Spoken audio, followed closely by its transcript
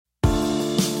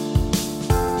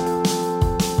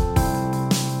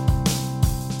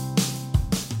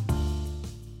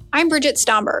I'm Bridget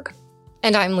Stomberg.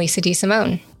 And I'm Lisa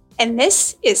DeSimone. And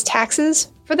this is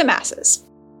Taxes for the Masses.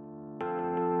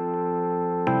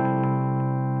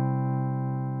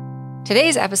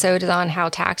 Today's episode is on how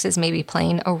taxes may be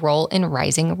playing a role in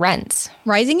rising rents.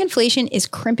 Rising inflation is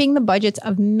crimping the budgets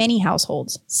of many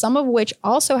households, some of which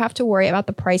also have to worry about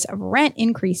the price of rent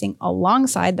increasing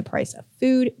alongside the price of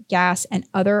food, gas, and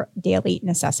other daily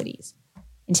necessities.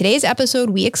 In today's episode,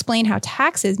 we explain how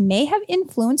taxes may have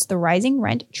influenced the rising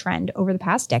rent trend over the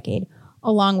past decade,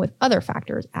 along with other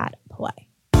factors at play.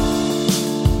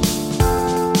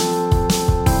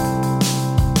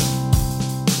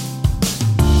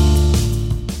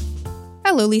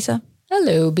 Hello, Lisa.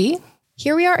 Hello, B.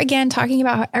 Here we are again talking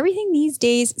about how everything these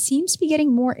days seems to be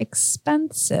getting more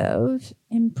expensive,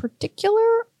 in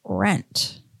particular,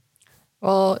 rent.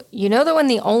 Well, you know that when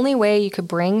the only way you could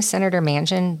bring Senator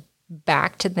Manchin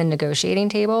back to the negotiating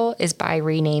table is by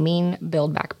renaming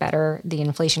Build Back Better the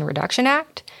Inflation Reduction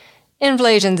Act?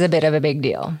 Inflation's a bit of a big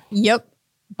deal. Yep.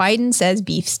 Biden says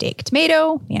beef, steak,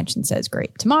 tomato. Manchin says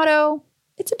grape, tomato.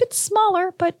 It's a bit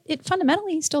smaller, but it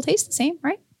fundamentally still tastes the same,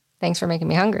 right? Thanks for making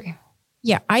me hungry.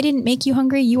 Yeah, I didn't make you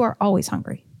hungry. You are always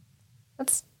hungry.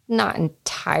 That's not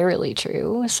entirely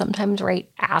true. Sometimes right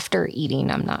after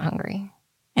eating, I'm not hungry.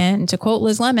 And to quote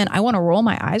Liz Lemon, I want to roll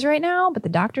my eyes right now, but the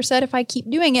doctor said if I keep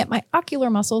doing it, my ocular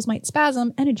muscles might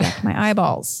spasm and eject my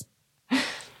eyeballs.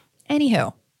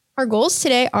 Anywho, our goals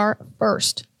today are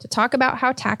first, to talk about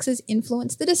how taxes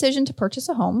influence the decision to purchase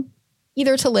a home,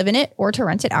 either to live in it or to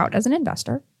rent it out as an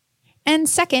investor. And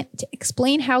second, to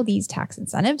explain how these tax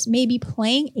incentives may be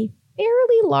playing a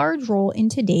fairly large role in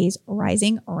today's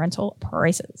rising rental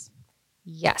prices.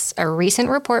 Yes, a recent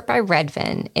report by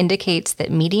Redfin indicates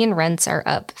that median rents are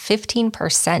up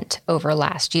 15% over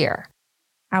last year.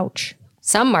 Ouch.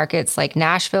 Some markets like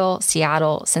Nashville,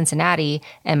 Seattle, Cincinnati,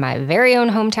 and my very own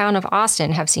hometown of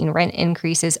Austin have seen rent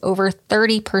increases over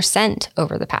 30%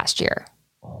 over the past year.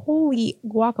 Holy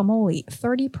guacamole,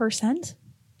 30%?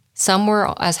 Some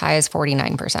were as high as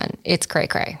 49%. It's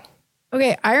cray-cray.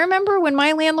 Okay, I remember when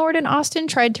my landlord in Austin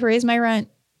tried to raise my rent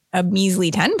a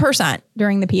measly 10%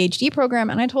 during the PhD program,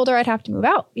 and I told her I'd have to move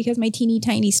out because my teeny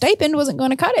tiny stipend wasn't going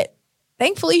to cut it.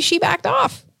 Thankfully, she backed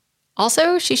off.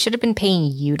 Also, she should have been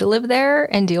paying you to live there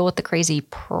and deal with the crazy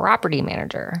property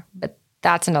manager, but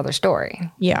that's another story.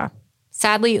 Yeah.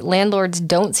 Sadly, landlords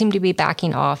don't seem to be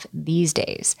backing off these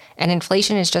days, and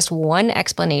inflation is just one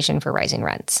explanation for rising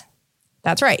rents.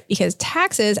 That's right, because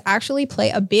taxes actually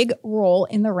play a big role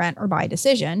in the rent or buy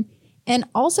decision, and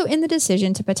also in the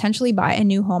decision to potentially buy a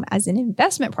new home as an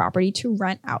investment property to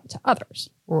rent out to others.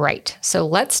 Right. So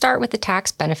let's start with the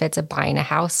tax benefits of buying a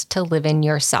house to live in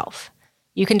yourself.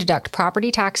 You can deduct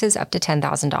property taxes up to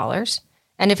 $10,000.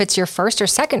 And if it's your first or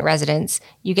second residence,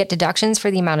 you get deductions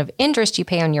for the amount of interest you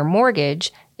pay on your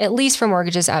mortgage, at least for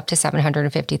mortgages up to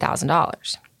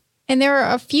 $750,000. And there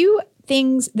are a few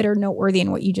things that are noteworthy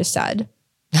in what you just said.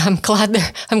 I'm glad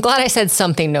I said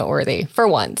something noteworthy for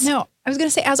once. No, I was going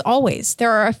to say, as always,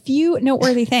 there are a few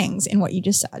noteworthy things in what you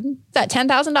just said. That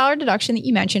 $10,000 deduction that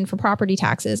you mentioned for property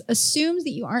taxes assumes that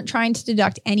you aren't trying to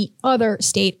deduct any other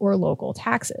state or local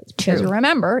taxes. Because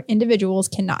remember, individuals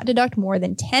cannot deduct more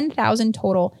than $10,000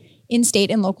 total in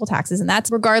state and local taxes, and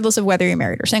that's regardless of whether you're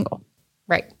married or single.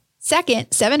 Right. Second,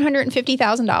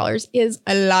 $750,000 is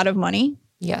a lot of money.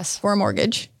 Yes. For a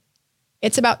mortgage.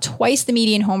 It's about twice the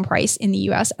median home price in the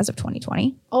U.S. as of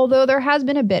 2020, although there has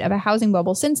been a bit of a housing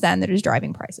bubble since then that is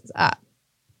driving prices up.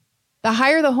 The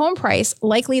higher the home price,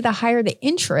 likely the higher the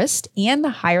interest and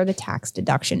the higher the tax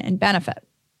deduction and benefit.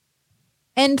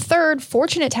 And third,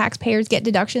 fortunate taxpayers get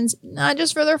deductions not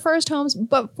just for their first homes,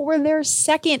 but for their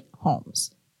second homes.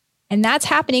 And that's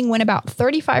happening when about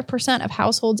 35% of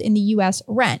households in the U.S.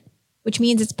 rent, which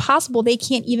means it's possible they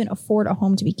can't even afford a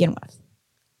home to begin with.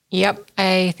 Yep.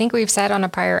 I think we've said on a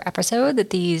prior episode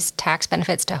that these tax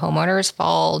benefits to homeowners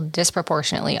fall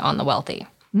disproportionately on the wealthy.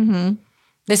 Mm-hmm.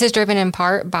 This is driven in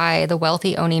part by the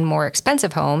wealthy owning more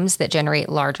expensive homes that generate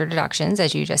larger deductions,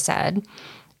 as you just said,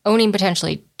 owning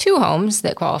potentially two homes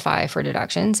that qualify for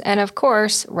deductions, and of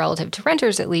course, relative to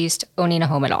renters at least, owning a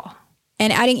home at all.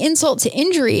 And adding insult to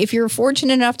injury, if you're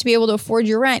fortunate enough to be able to afford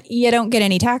your rent, you don't get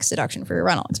any tax deduction for your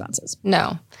rental expenses.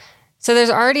 No. So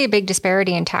there's already a big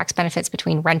disparity in tax benefits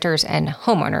between renters and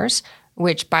homeowners,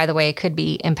 which, by the way, could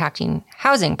be impacting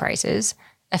housing prices,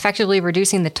 effectively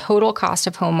reducing the total cost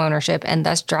of home ownership and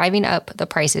thus driving up the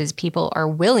prices people are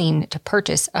willing to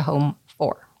purchase a home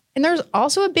for. And there's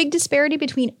also a big disparity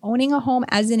between owning a home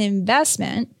as an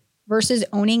investment versus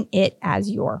owning it as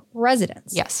your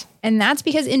residence. Yes. And that's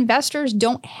because investors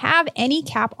don't have any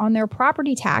cap on their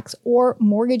property tax or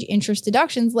mortgage interest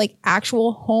deductions like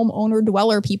actual homeowner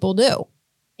dweller people do.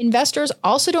 Investors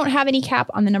also don't have any cap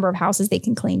on the number of houses they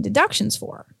can claim deductions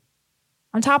for.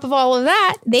 On top of all of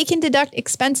that, they can deduct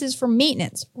expenses for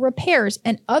maintenance, repairs,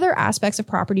 and other aspects of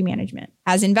property management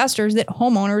as investors that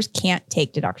homeowners can't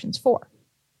take deductions for.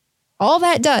 All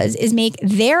that does is make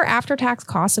their after-tax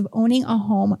costs of owning a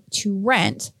home to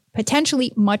rent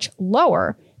potentially much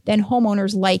lower than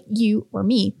homeowners like you or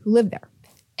me who live there.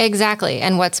 Exactly.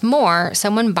 And what's more,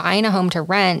 someone buying a home to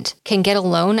rent can get a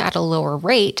loan at a lower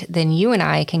rate than you and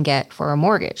I can get for a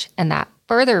mortgage. And that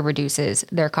further reduces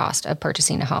their cost of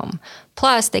purchasing a home.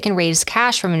 Plus, they can raise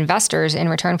cash from investors in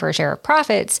return for a share of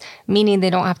profits, meaning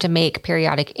they don't have to make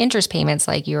periodic interest payments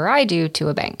like you or I do to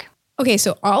a bank. Okay,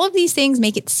 so all of these things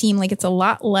make it seem like it's a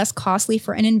lot less costly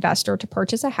for an investor to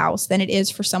purchase a house than it is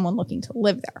for someone looking to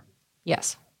live there.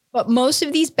 Yes. But most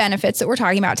of these benefits that we're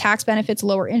talking about, tax benefits,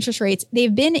 lower interest rates,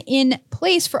 they've been in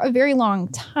place for a very long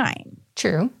time.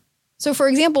 True. So for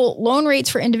example, loan rates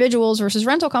for individuals versus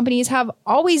rental companies have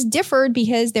always differed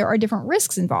because there are different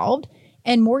risks involved.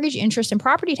 And mortgage interest and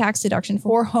property tax deduction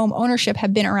for home ownership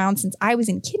have been around since I was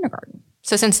in kindergarten.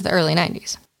 So since the early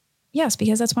 90s. Yes,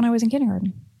 because that's when I was in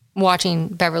kindergarten. Watching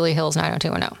Beverly Hills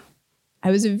 90210. I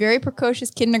was a very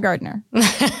precocious kindergartner.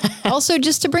 Also,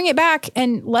 just to bring it back,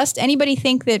 and lest anybody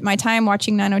think that my time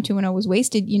watching 90210 was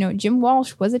wasted, Jim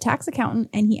Walsh was a tax accountant,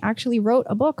 and he actually wrote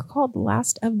a book called The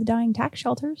Last of the Dying Tax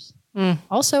Shelters.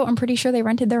 Also, I'm pretty sure they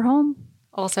rented their home.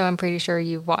 Also, I'm pretty sure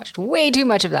you've watched way too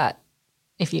much of that,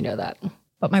 if you know that.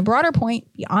 But my broader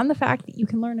point, beyond the fact that you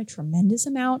can learn a tremendous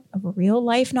amount of real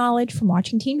life knowledge from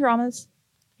watching teen dramas.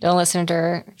 Don't listen to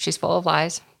her. She's full of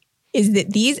lies. Is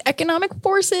that these economic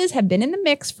forces have been in the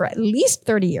mix for at least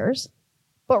 30 years,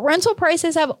 but rental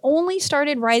prices have only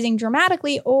started rising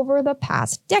dramatically over the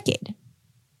past decade.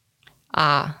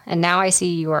 And now I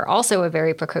see you are also a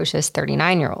very precocious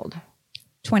 39-year-old.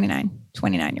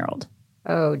 29-year-old.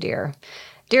 Oh, dear.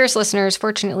 Dearest listeners,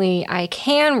 fortunately, I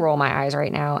can roll my eyes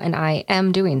right now, and I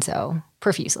am doing so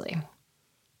profusely.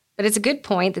 But it's a good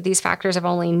point that these factors have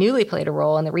only newly played a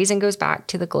role, and the reason goes back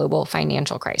to the global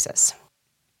financial crisis.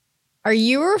 Are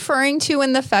you referring to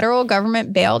when the federal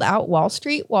government bailed out Wall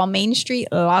Street while Main Street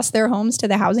lost their homes to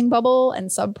the housing bubble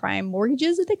and subprime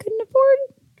mortgages that they couldn't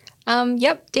afford?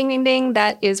 Yep. Ding, ding, ding.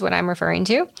 That is what I'm referring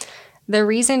to. The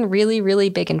reason really, really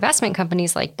big investment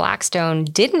companies like Blackstone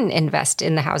didn't invest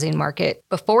in the housing market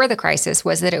before the crisis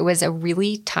was that it was a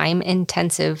really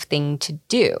time-intensive thing to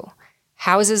do.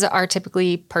 Houses are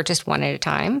typically purchased one at a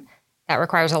time. That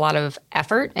requires a lot of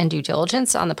effort and due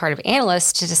diligence on the part of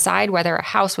analysts to decide whether a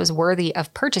house was worthy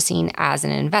of purchasing as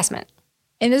an investment.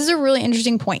 And this is a really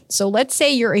interesting point. So let's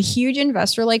say you're a huge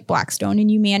investor like Blackstone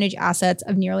and you manage assets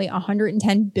of nearly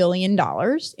 $110 billion in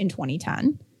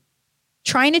 2010.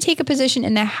 Trying to take a position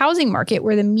in the housing market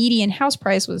where the median house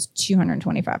price was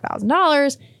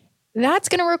 $225,000, that's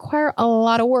going to require a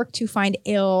lot of work to find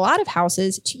a lot of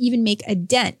houses to even make a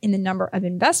dent in the number of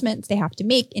investments they have to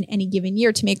make in any given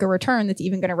year to make a return that's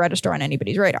even going to register on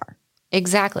anybody's radar.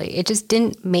 Exactly. It just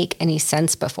didn't make any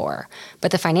sense before.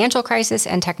 But the financial crisis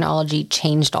and technology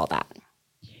changed all that.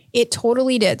 It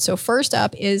totally did. So first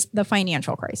up is the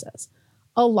financial crisis.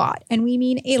 A lot, and we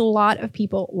mean a lot of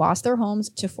people lost their homes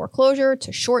to foreclosure,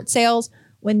 to short sales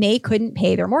when they couldn't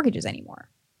pay their mortgages anymore.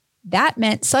 That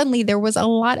meant suddenly there was a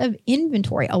lot of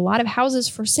inventory, a lot of houses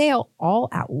for sale all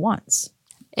at once.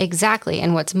 Exactly.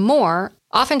 And what's more,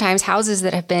 oftentimes houses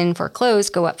that have been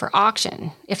foreclosed go up for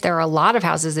auction. If there are a lot of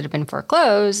houses that have been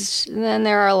foreclosed, then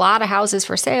there are a lot of houses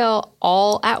for sale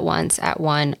all at once at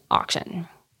one auction.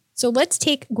 So let's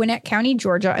take Gwinnett County,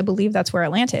 Georgia. I believe that's where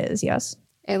Atlanta is, yes?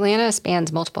 Atlanta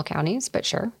spans multiple counties, but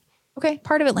sure. Okay,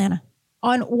 part of Atlanta.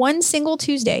 On one single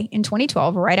Tuesday in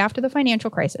 2012, right after the financial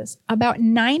crisis, about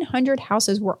 900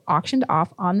 houses were auctioned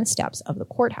off on the steps of the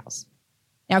courthouse.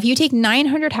 Now, if you take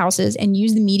 900 houses and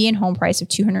use the median home price of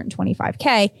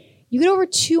 $225K, you get over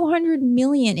 $200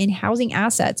 million in housing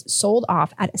assets sold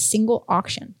off at a single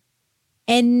auction.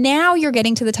 And now you're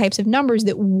getting to the types of numbers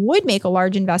that would make a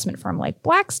large investment firm like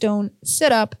Blackstone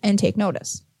sit up and take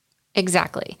notice.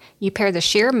 Exactly. You pair the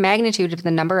sheer magnitude of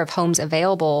the number of homes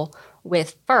available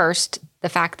with, first, the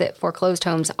fact that foreclosed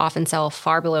homes often sell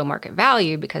far below market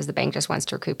value because the bank just wants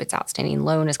to recoup its outstanding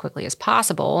loan as quickly as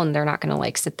possible, and they're not going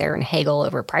to sit there and haggle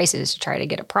over prices to try to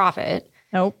get a profit.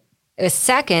 Nope. The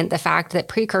second, the fact that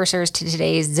precursors to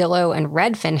today's Zillow and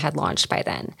Redfin had launched by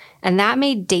then. And that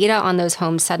made data on those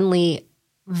homes suddenly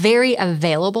very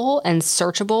available and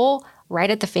searchable right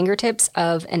at the fingertips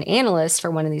of an analyst for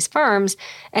one of these firms.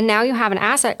 And now you have an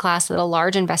asset class that a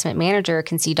large investment manager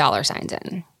can see dollar signs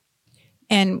in.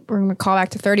 And we're going to call back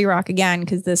to 30 Rock again,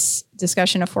 because this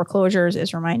discussion of foreclosures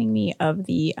is reminding me of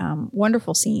the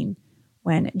wonderful scene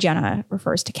when Jenna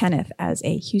refers to Kenneth as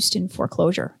a Houston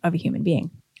foreclosure of a human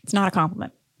being. It's not a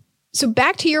compliment. So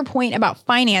back to your point about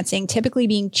financing typically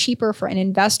being cheaper for an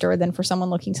investor than for someone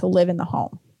looking to live in the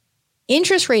home.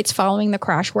 Interest rates following the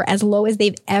crash were as low as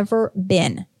they've ever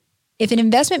been. If an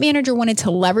investment manager wanted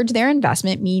to leverage their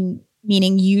investment,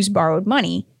 meaning use borrowed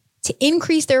money, to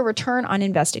increase their return on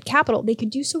invested capital, they could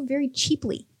do so very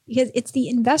cheaply because it's the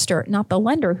investor, not the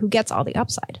lender, who gets all the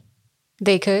upside.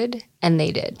 They could, and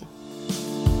they did.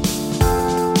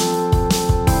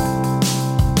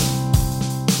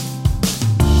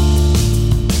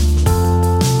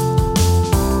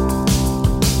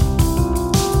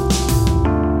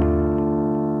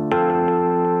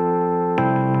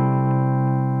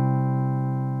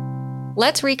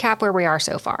 Let's recap where we are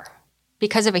so far.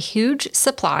 Because of a huge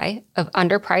supply of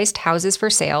underpriced houses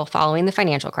for sale following the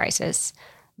financial crisis,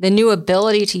 the new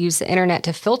ability to use the internet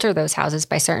to filter those houses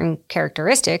by certain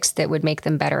characteristics that would make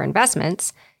them better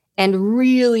investments, and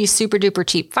really super duper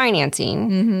cheap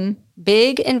financing,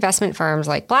 big investment firms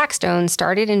like Blackstone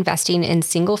started investing in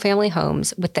single family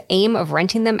homes with the aim of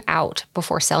renting them out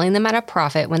before selling them at a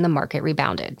profit when the market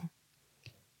rebounded.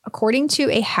 According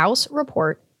to a House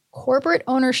report, corporate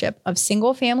ownership of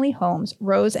single-family homes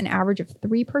rose an average of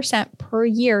 3% per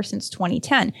year since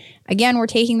 2010. Again, we're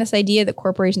taking this idea that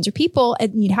corporations are people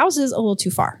and need houses a little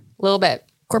too far. A little bit.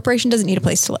 Corporation doesn't need a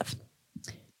place to live.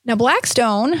 Now,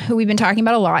 Blackstone, who we've been talking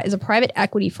about a lot, is a private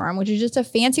equity firm, which is just a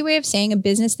fancy way of saying a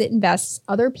business that invests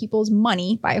other people's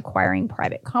money by acquiring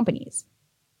private companies.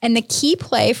 And the key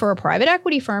play for a private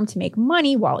equity firm to make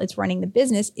money while it's running the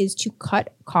business is to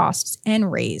cut costs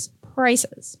and raise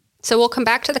prices. So we'll come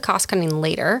back to the cost cutting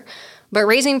later, but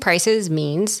raising prices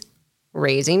means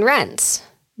raising rents.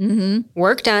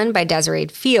 Work done by Desiree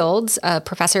Fields, a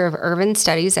professor of urban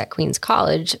studies at Queens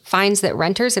College, finds that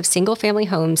renters of single-family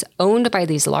homes owned by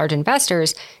these large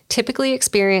investors typically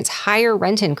experience higher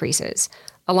rent increases,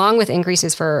 along with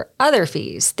increases for other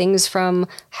fees, things from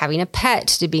having a pet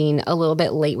to being a little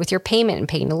bit late with your payment and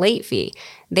paying a late fee.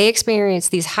 They experience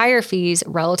these higher fees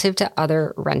relative to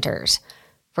other renters.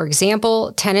 For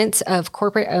example, tenants of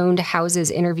corporate-owned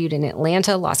houses interviewed in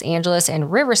Atlanta, Los Angeles,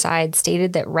 and Riverside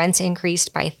stated that rents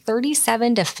increased by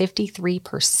 37 to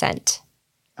 53%.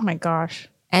 Oh my gosh.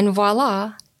 And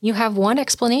voila, you have one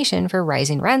explanation for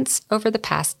rising rents over the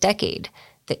past decade: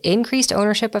 the increased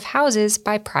ownership of houses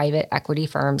by private equity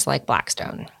firms like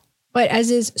Blackstone. But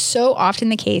as is so often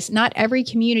the case, not every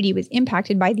community was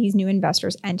impacted by these new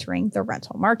investors entering the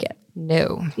rental market.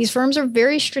 No. These firms are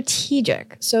very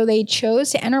strategic, so they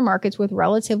chose to enter markets with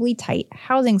relatively tight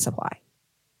housing supply.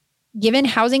 Given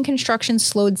housing construction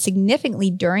slowed significantly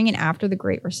during and after the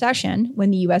Great Recession,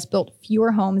 when the U.S. built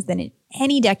fewer homes than in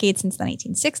any decade since the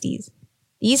 1960s,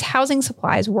 these housing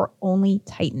supplies were only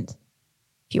tightened.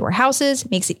 Fewer houses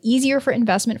makes it easier for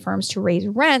investment firms to raise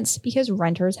rents because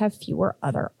renters have fewer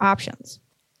other options.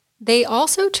 They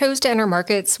also chose to enter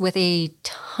markets with a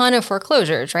ton of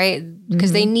foreclosures, right?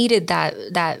 Because they needed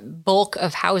that bulk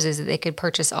of houses that they could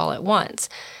purchase all at once.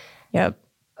 Yep.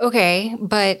 Okay,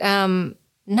 but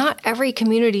not every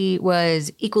community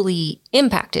was equally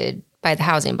impacted by the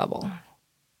housing bubble.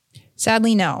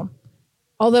 Sadly, no.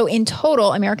 Although in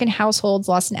total, American households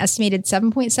lost an estimated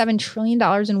 $7.7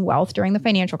 trillion in wealth during the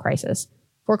financial crisis,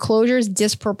 foreclosures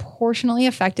disproportionately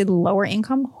affected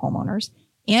lower-income homeowners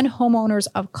and homeowners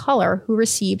of color who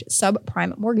received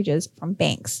subprime mortgages from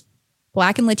banks.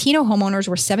 Black and Latino homeowners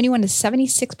were 71 to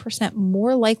 76%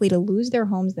 more likely to lose their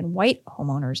homes than white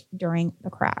homeowners during the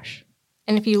crash.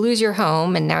 And if you lose your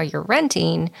home and now you're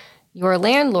renting, your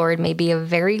landlord may be a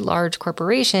very large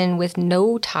corporation with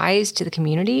no ties to the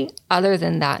community other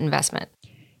than that investment.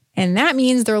 And that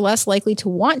means they're less likely to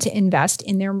want to invest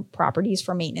in their properties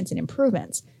for maintenance and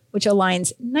improvements, which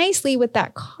aligns nicely with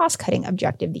that cost-cutting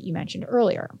objective that you mentioned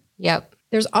earlier. Yep.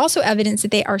 There's also evidence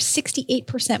that they are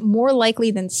 68% more likely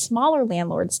than smaller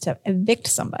landlords to evict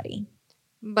somebody.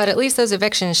 But at least those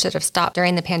evictions should have stopped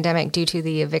during the pandemic due to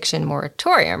the eviction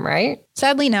moratorium, right?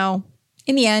 Sadly, no.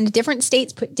 In the end, different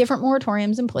states put different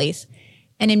moratoriums in place.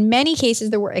 And in many cases,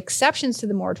 there were exceptions to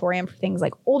the moratorium for things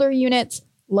like older units,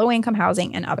 low-income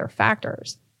housing, and other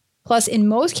factors. Plus, in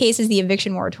most cases, the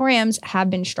eviction moratoriums have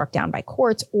been struck down by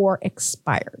courts or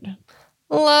expired.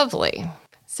 Lovely.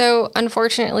 So,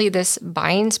 unfortunately, this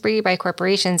buying spree by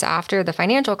corporations after the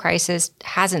financial crisis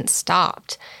hasn't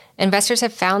stopped. Investors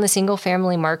have found the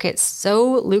single-family market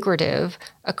so lucrative.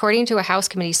 According to a House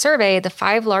Committee survey, the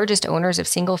 5 largest owners of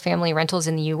single-family rentals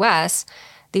in the U.S.,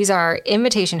 these are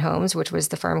Invitation Homes, which was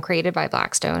the firm created by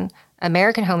Blackstone,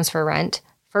 American Homes for Rent,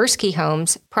 First Key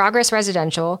Homes, Progress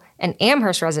Residential, and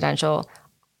Amherst Residential.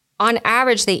 On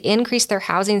average, they increased their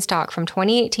housing stock from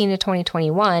 2018 to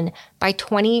 2021 by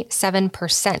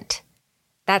 27%.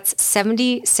 That's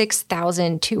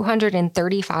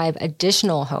 76,235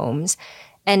 additional homes.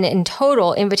 And in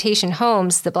total, Invitation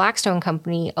Homes, the Blackstone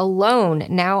company alone,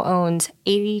 now owns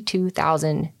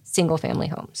 82,000 single-family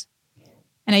homes.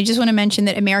 And I just want to mention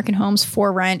that American Homes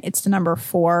for Rent, it's the number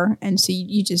 4. And so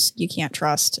you can't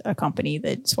trust a company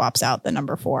that swaps out the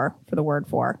number 4 for the word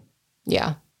for.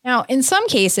 Yeah. Now, in some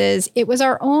cases, it was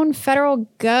our own federal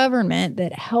government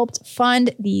that helped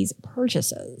fund these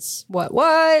purchases.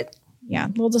 What? Yeah, a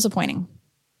little disappointing.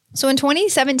 So in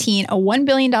 2017, a $1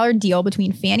 billion deal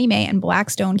between Fannie Mae and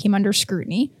Blackstone came under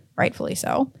scrutiny, rightfully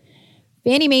so.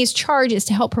 Fannie Mae's charge is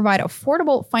to help provide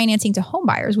affordable financing to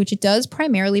homebuyers, which it does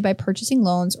primarily by purchasing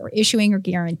loans or issuing or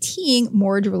guaranteeing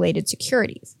mortgage-related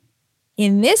securities.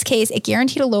 In this case, it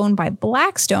guaranteed a loan by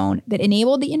Blackstone that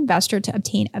enabled the investor to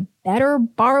obtain a better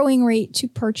borrowing rate to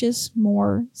purchase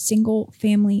more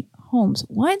single-family homes.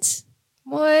 What?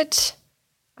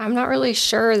 I'm not really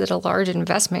sure that a large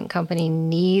investment company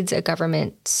needs a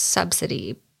government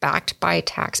subsidy backed by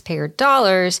taxpayer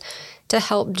dollars to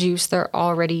help juice their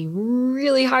already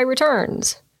really high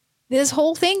returns. This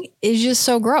whole thing is just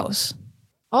so gross.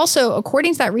 Also,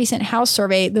 according to that recent House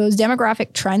survey, those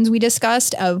demographic trends we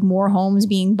discussed of more homes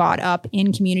being bought up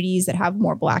in communities that have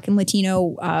more Black and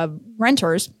Latino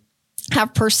renters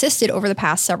have persisted over the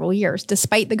past several years,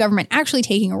 despite the government actually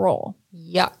taking a role.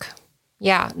 Yuck.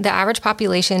 Yeah, the average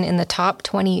population in the top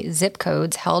 20 zip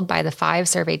codes held by the 5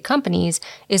 surveyed companies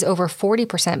is over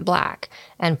 40% Black,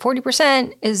 and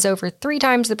 40% is over 3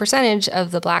 times the percentage of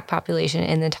the Black population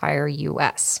in the entire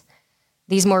U.S.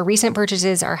 These more recent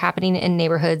purchases are happening in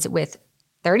neighborhoods with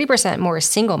 30% more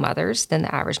single mothers than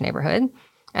the average neighborhood.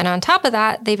 And on top of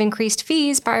that, they've increased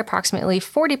fees by approximately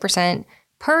 40%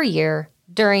 per year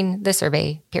during the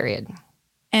survey period.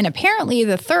 And apparently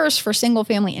the thirst for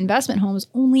single-family investment homes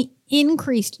only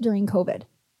increased during COVID.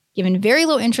 Given very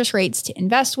low interest rates to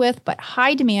invest with, but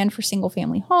high demand for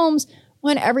single-family homes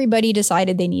when everybody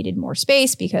decided they needed more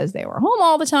space because they were home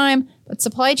all the time, but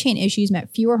supply chain issues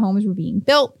meant fewer homes were being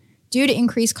built due to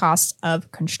increased costs of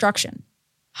construction.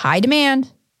 High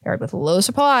demand paired with low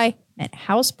supply meant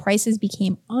house prices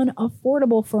became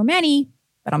unaffordable for many,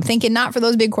 but I'm thinking not for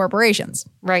those big corporations.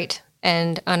 Right.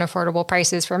 And unaffordable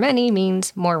prices for many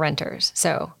means more renters.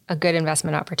 So a good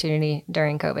investment opportunity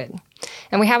during COVID.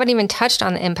 And we haven't even touched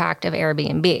on the impact of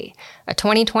Airbnb. A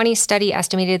 2020 study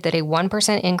estimated that a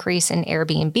 1% increase in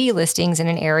Airbnb listings in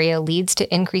an area leads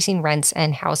to increasing rents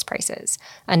and house prices.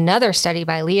 Another study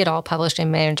by Lee et al. Published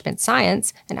in Management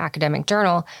Science, an academic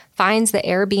journal, finds that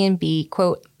Airbnb,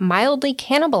 quote, mildly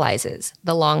cannibalizes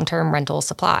the long-term rental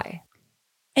supply.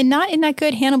 And not in that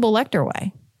good Hannibal Lecter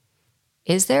way.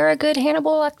 Is there a good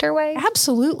Hannibal Lecter way?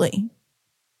 Absolutely.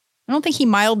 I don't think he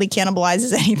mildly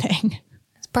cannibalizes anything.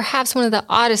 It's perhaps one of the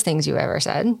oddest things you ever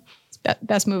said. It's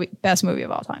best movie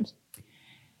of all times.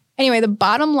 Anyway, the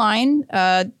bottom line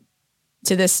to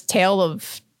this tale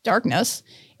of darkness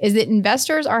is that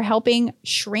investors are helping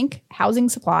shrink housing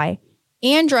supply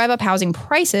and drive up housing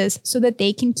prices so that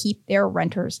they can keep their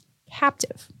renters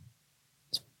captive.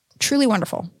 It's truly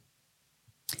wonderful.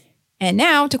 And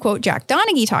now, to quote Jack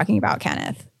Donaghy talking about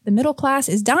Kenneth, the middle class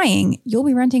is dying. You'll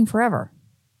be renting forever.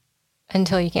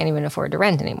 Until you can't even afford to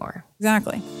rent anymore.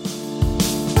 Exactly.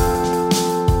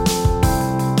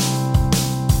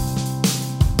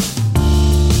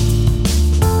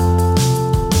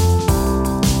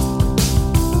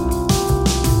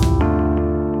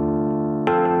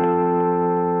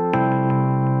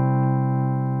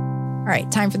 All right,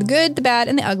 time for the good, the bad,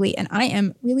 and the ugly. And I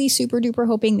am really super duper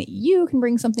hoping that you can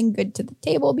bring something good to the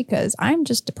table because I'm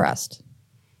just depressed.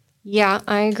 Yeah,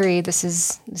 I agree. This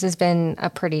has been a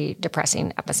pretty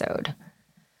depressing episode.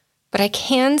 But I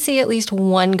can see at least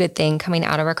one good thing coming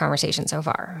out of our conversation so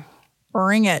far.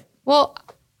 Bring it. Well,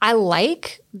 I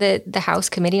like that the House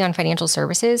Committee on Financial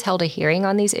Services held a hearing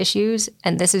on these issues,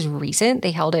 and this is recent.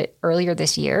 They held it earlier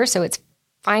this year, so it's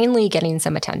finally getting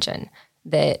some attention.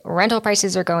 That rental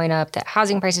prices are going up, that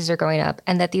housing prices are going up,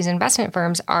 and that these investment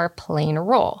firms are playing a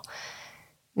role.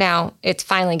 Now, it's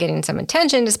finally getting some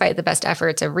attention despite the best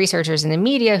efforts of researchers in the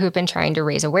media who've been trying to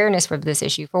raise awareness for this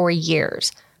issue for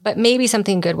years. But maybe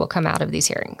something good will come out of these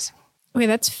hearings. Okay,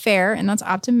 that's fair and that's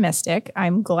optimistic.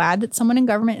 I'm glad that someone in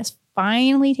government is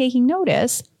finally taking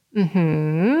notice.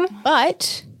 Mm-hmm.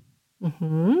 But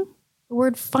Mm-hmm. The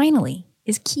word finally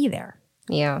is key there.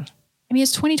 Yeah. I mean,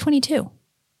 it's 2022.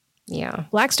 Yeah.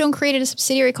 Blackstone created a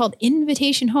subsidiary called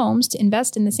Invitation Homes to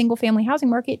invest in the single-family housing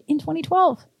market in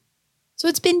 2012. So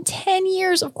it's been 10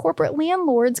 years of corporate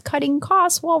landlords cutting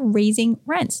costs while raising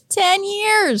rents. 10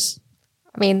 years!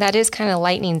 I mean, that is kind of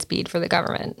lightning speed for the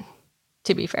government,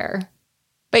 to be fair.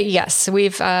 But yes,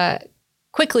 we've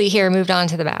quickly here moved on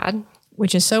to the bad.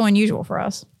 Which is so unusual for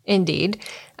us. Indeed.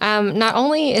 Not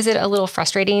only is it a little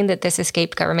frustrating that this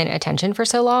escaped government attention for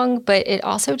so long, but it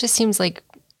also just seems like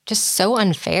just so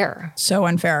unfair. So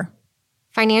unfair.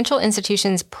 Financial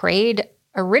institutions preyed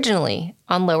originally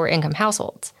on lower income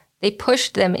households. They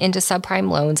pushed them into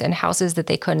subprime loans and houses that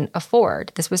they couldn't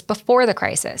afford. This was before the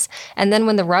crisis. And then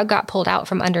when the rug got pulled out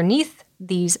from underneath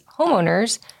these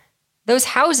homeowners, those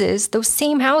houses, those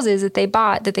same houses that they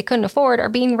bought that they couldn't afford, are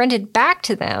being rented back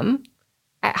to them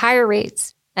at higher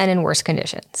rates and in worse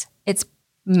conditions. It's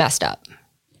messed up.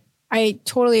 I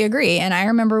totally agree. And I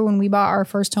remember when we bought our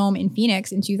first home in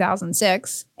Phoenix in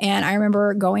 2006, and I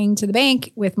remember going to the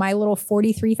bank with my little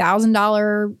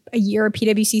 $43,000 a year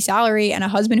PwC salary and a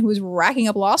husband who was racking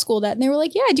up law school debt. And they were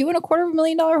like, yeah, do you want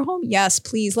 $250,000 home? Yes,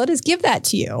 please. Let us give that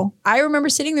to you. I remember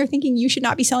sitting there thinking, you should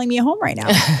not be selling me a home right now.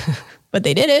 But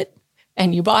they did it.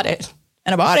 And you bought it.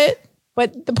 And I bought it.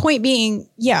 But the point being,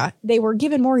 yeah, they were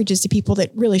giving mortgages to people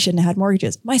that really shouldn't have had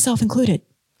mortgages, myself included.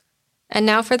 And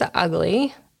now for the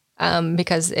ugly.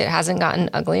 Because it hasn't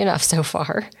gotten ugly enough so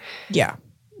far. Yeah.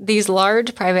 These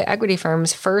large private equity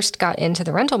firms first got into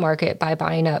the rental market by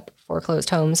buying up foreclosed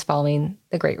homes following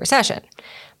the Great Recession.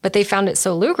 But they found it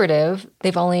so lucrative,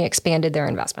 they've only expanded their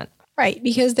investment. Right,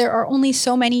 because there are only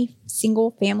so many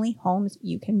single-family homes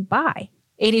you can buy.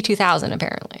 82,000,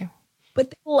 apparently. But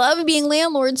they love being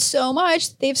landlords so much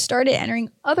that they've started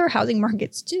entering other housing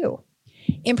markets too.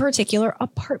 In particular,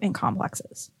 apartment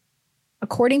complexes.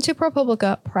 According to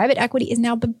ProPublica, private equity is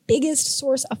now the biggest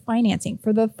source of financing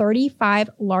for the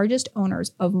 35 largest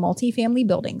owners of multifamily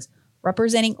buildings,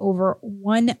 representing over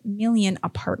 1 million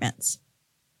apartments.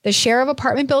 The share of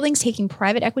apartment buildings taking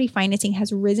private equity financing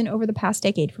has risen over the past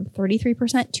decade from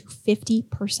 33% to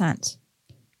 50%.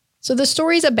 So the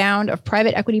stories abound of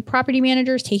private equity property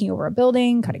managers taking over a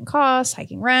building, cutting costs,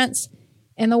 hiking rents.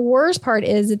 And the worst part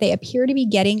is that they appear to be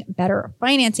getting better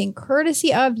financing,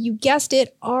 courtesy of, you guessed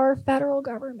it, our federal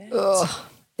government. Ugh.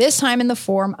 This time in the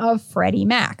form of Freddie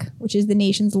Mac, which is the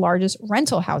nation's largest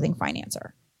rental housing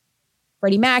financer.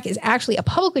 Freddie Mac is actually a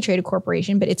publicly traded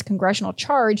corporation, but its congressional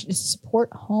charge is to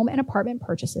support home and apartment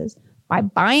purchases by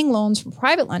buying loans from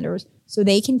private lenders so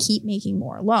they can keep making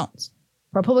more loans.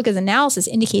 ProPublica's analysis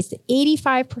indicates that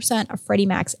 85% of Freddie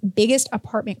Mac's biggest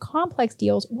apartment complex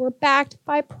deals were backed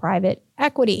by private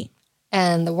equity.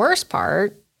 And the worst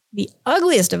part, the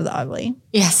ugliest of the ugly.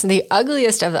 Yes, the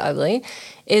ugliest of the ugly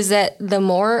is that the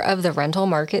more of the rental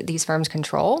market these firms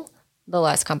control, the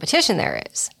less competition there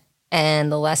is, and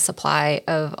the less supply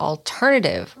of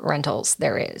alternative rentals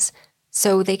there is.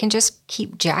 So they can just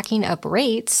keep jacking up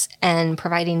rates and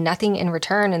providing nothing in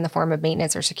return in the form of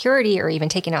maintenance or security or even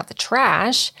taking out the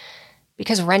trash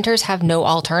because renters have no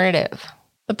alternative.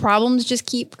 The problems just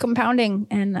keep compounding,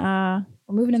 and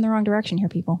we're moving in the wrong direction here,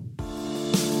 people.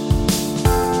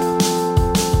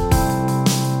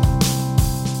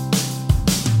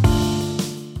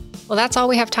 Well, that's all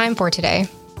we have time for today.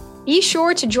 Be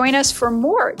sure to join us for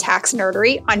more tax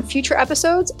nerdery on future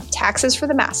episodes of Taxes for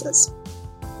the Masses.